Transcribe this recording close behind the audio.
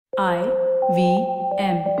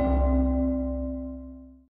IVM.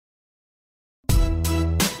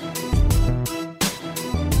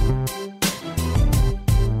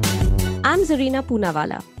 I'm Zarina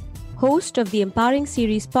Poonawala, host of the Empowering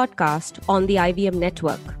Series podcast on the IVM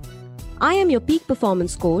network. I am your peak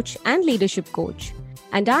performance coach and leadership coach,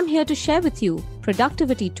 and I'm here to share with you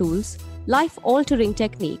productivity tools, life-altering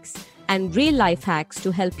techniques, and real-life hacks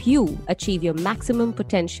to help you achieve your maximum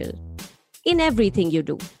potential in everything you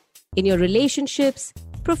do, in your relationships,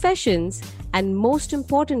 professions, and most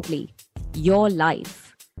importantly, your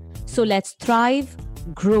life. So let's thrive,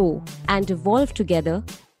 grow, and evolve together,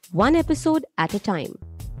 one episode at a time.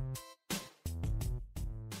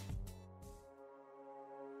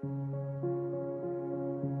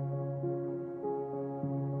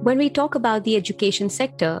 When we talk about the education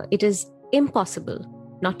sector, it is impossible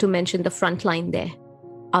not to mention the front line there,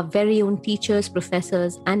 our very own teachers,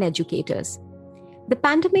 professors, and educators. The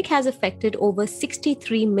pandemic has affected over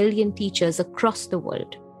 63 million teachers across the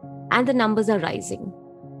world, and the numbers are rising.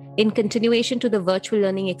 In continuation to the virtual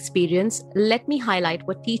learning experience, let me highlight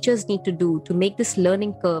what teachers need to do to make this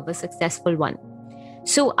learning curve a successful one.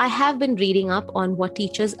 So I have been reading up on what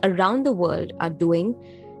teachers around the world are doing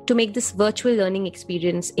to make this virtual learning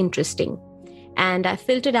experience interesting. And I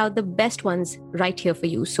filtered out the best ones right here for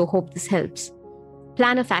you, so hope this helps.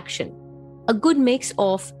 Plan of action. A good mix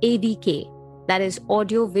of AVK, that is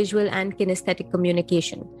audio, visual, and kinesthetic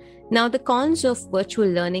communication. Now, the cons of virtual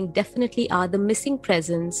learning definitely are the missing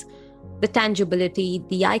presence, the tangibility,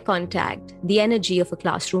 the eye contact, the energy of a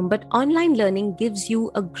classroom. But online learning gives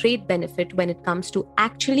you a great benefit when it comes to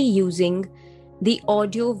actually using the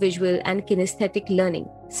audio, visual, and kinesthetic learning,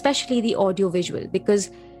 especially the audio visual,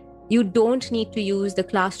 because you don't need to use the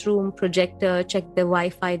classroom projector, check the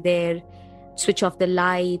Wi-Fi there, switch off the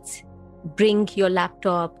lights, bring your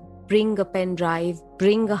laptop, bring a pen drive,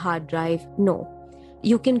 bring a hard drive. No,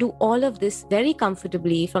 you can do all of this very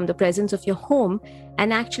comfortably from the presence of your home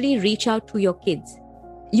and actually reach out to your kids.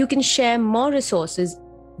 You can share more resources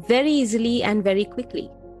very easily and very quickly.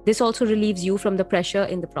 This also relieves you from the pressure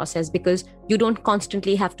in the process because you don't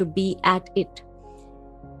constantly have to be at it.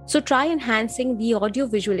 So try enhancing the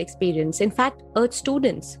audio-visual experience. In fact, urge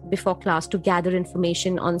students before class to gather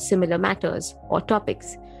information on similar matters or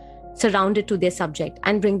topics surrounded to their subject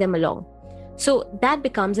and bring them along. So that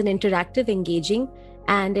becomes an interactive, engaging,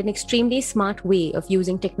 and an extremely smart way of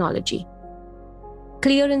using technology.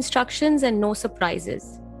 Clear instructions and no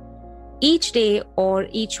surprises. Each day or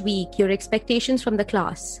each week, your expectations from the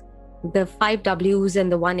class, the 5 W's and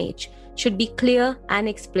the 1 H, should be clear and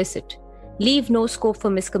explicit. Leave no scope for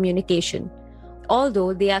miscommunication.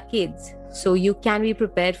 Although they are kids, so you can be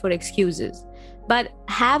prepared for excuses. But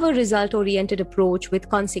have a result-oriented approach with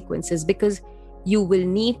consequences because you will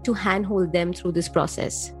need to handhold them through this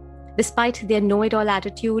process. Despite their know-it-all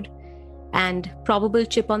attitude and probable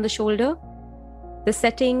chip on the shoulder, the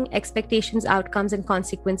setting, expectations, outcomes, and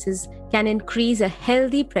consequences can increase a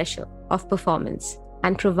healthy pressure of performance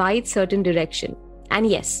and provide certain direction. And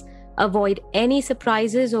yes, avoid any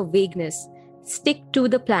surprises or vagueness. Stick to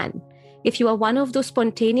the plan. If you are one of those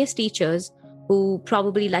spontaneous teachers who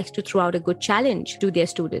probably likes to throw out a good challenge to their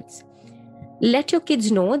students, let your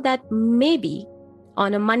kids know that maybe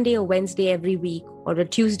on a Monday or Wednesday every week, or a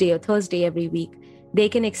Tuesday or Thursday every week, they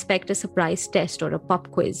can expect a surprise test or a pop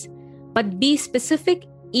quiz. But be specific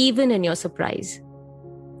even in your surprise.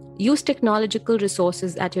 Use technological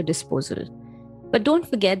resources at your disposal. But don't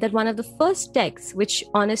forget that one of the first techs, which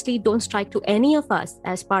honestly don't strike to any of us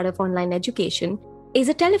as part of online education, is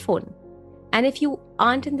a telephone. And if you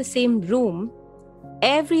aren't in the same room,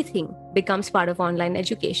 everything becomes part of online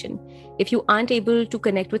education. If you aren't able to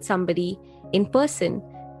connect with somebody in person,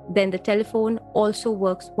 then the telephone also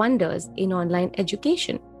works wonders in online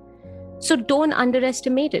education. So don't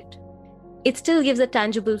underestimate it. It still gives a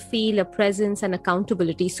tangible feel, a presence, and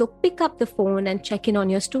accountability. So pick up the phone and check in on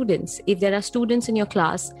your students. If there are students in your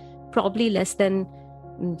class, probably less than,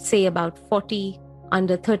 say, about 40,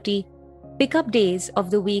 under 30, pick up days of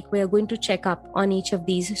the week where you're going to check up on each of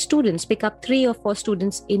these students. Pick up 3 or 4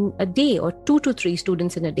 students in a day or 2 to 3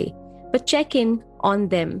 students in a day. But check in on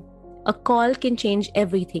them. A call can change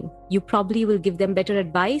everything. You probably will give them better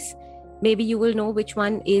advice. Maybe you will know which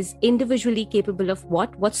one is individually capable of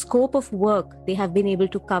what scope of work they have been able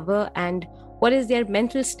to cover, and what is their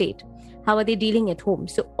mental state, how are they dealing at home.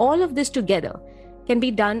 So all of this together can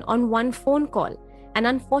be done on one phone call. And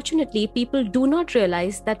unfortunately, people do not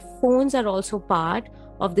realize that phones are also part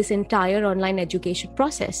of this entire online education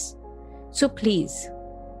process. So please,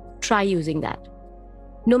 try using that.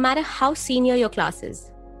 No matter how senior your class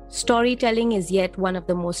is, storytelling is yet one of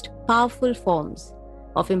the most powerful forms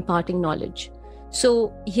of imparting knowledge.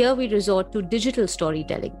 So here we resort to digital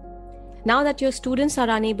storytelling. Now that your students are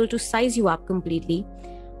unable to size you up completely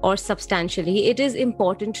or substantially, it is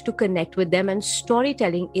important to connect with them, and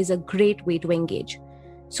storytelling is a great way to engage.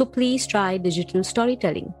 So please try digital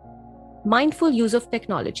storytelling. Mindful use of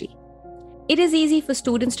technology. It is easy for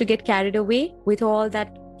students to get carried away with all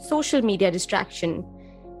that social media distraction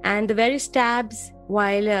and the various tabs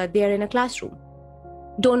while they are in a classroom.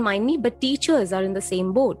 Don't mind me, but teachers are in the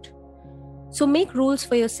same boat. So make rules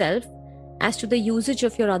for yourself as to the usage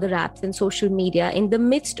of your other apps and social media in the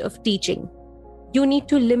midst of teaching. You need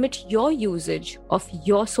to limit your usage of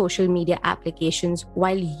your social media applications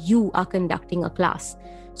while you are conducting a class.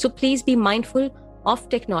 So please be mindful of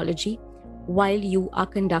technology while you are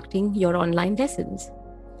conducting your online lessons.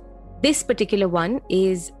 This particular one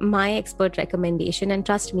is my expert recommendation, and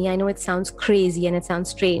trust me, I know it sounds crazy and it sounds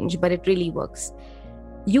strange, but it really works.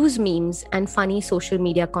 Use memes and funny social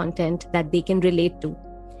media content that they can relate to.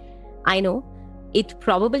 I know it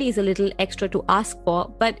probably is a little extra to ask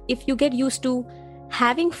for, but if you get used to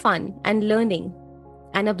having fun and learning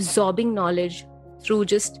and absorbing knowledge through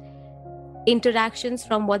just interactions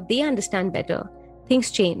from what they understand better, things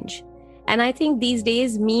change. And I think these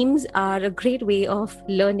days memes are a great way of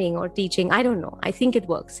learning or teaching. I don't know. I think it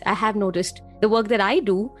works. I have noticed the work that I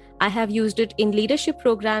do. I have used it in leadership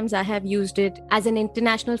programs. I have used it as an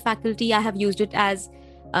international faculty. I have used it as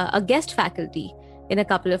a guest faculty in a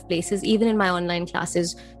couple of places, even in my online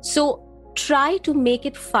classes. So try to make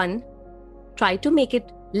it fun, try to make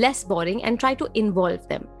it less boring, and try to involve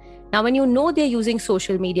them. Now, when you know they're using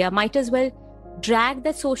social media, might as well drag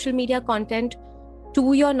that social media content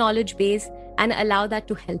to your knowledge base and allow that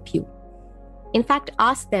to help you. In fact,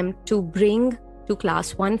 ask them to bring to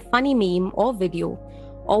class one funny meme or video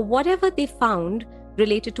or whatever they found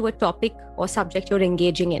related to a topic or subject you're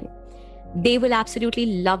engaging in. They will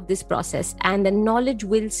absolutely love this process and the knowledge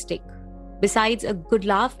will stick. Besides, a good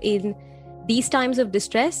laugh in these times of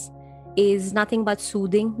distress is nothing but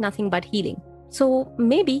soothing, nothing but healing. So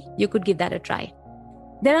maybe you could give that a try.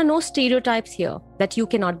 There are no stereotypes here that you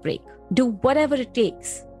cannot break. Do whatever it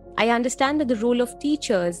takes. I understand that the role of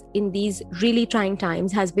teachers in these really trying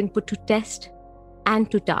times has been put to test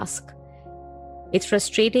and to task. It's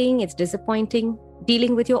frustrating, it's disappointing,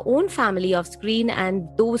 dealing with your own family off screen and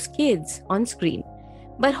those kids on screen.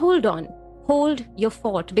 But hold on, hold your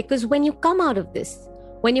fort, because when you come out of this,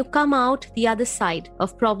 when you come out the other side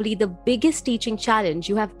of probably the biggest teaching challenge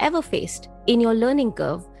you have ever faced in your learning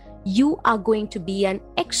curve, you are going to be an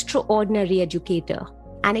extraordinary educator,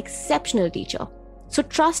 an exceptional teacher. So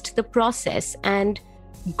trust the process and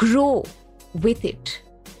grow with it.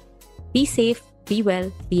 Be safe, be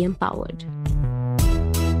well, be empowered.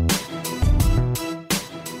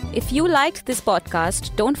 If you liked this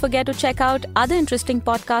podcast, don't forget to check out other interesting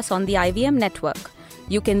podcasts on the IVM network.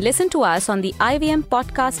 You can listen to us on the IVM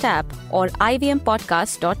Podcast app or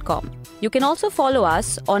ivmpodcast.com. You can also follow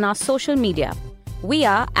us on our social media. We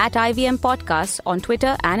are at IVM Podcasts on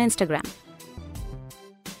Twitter and Instagram.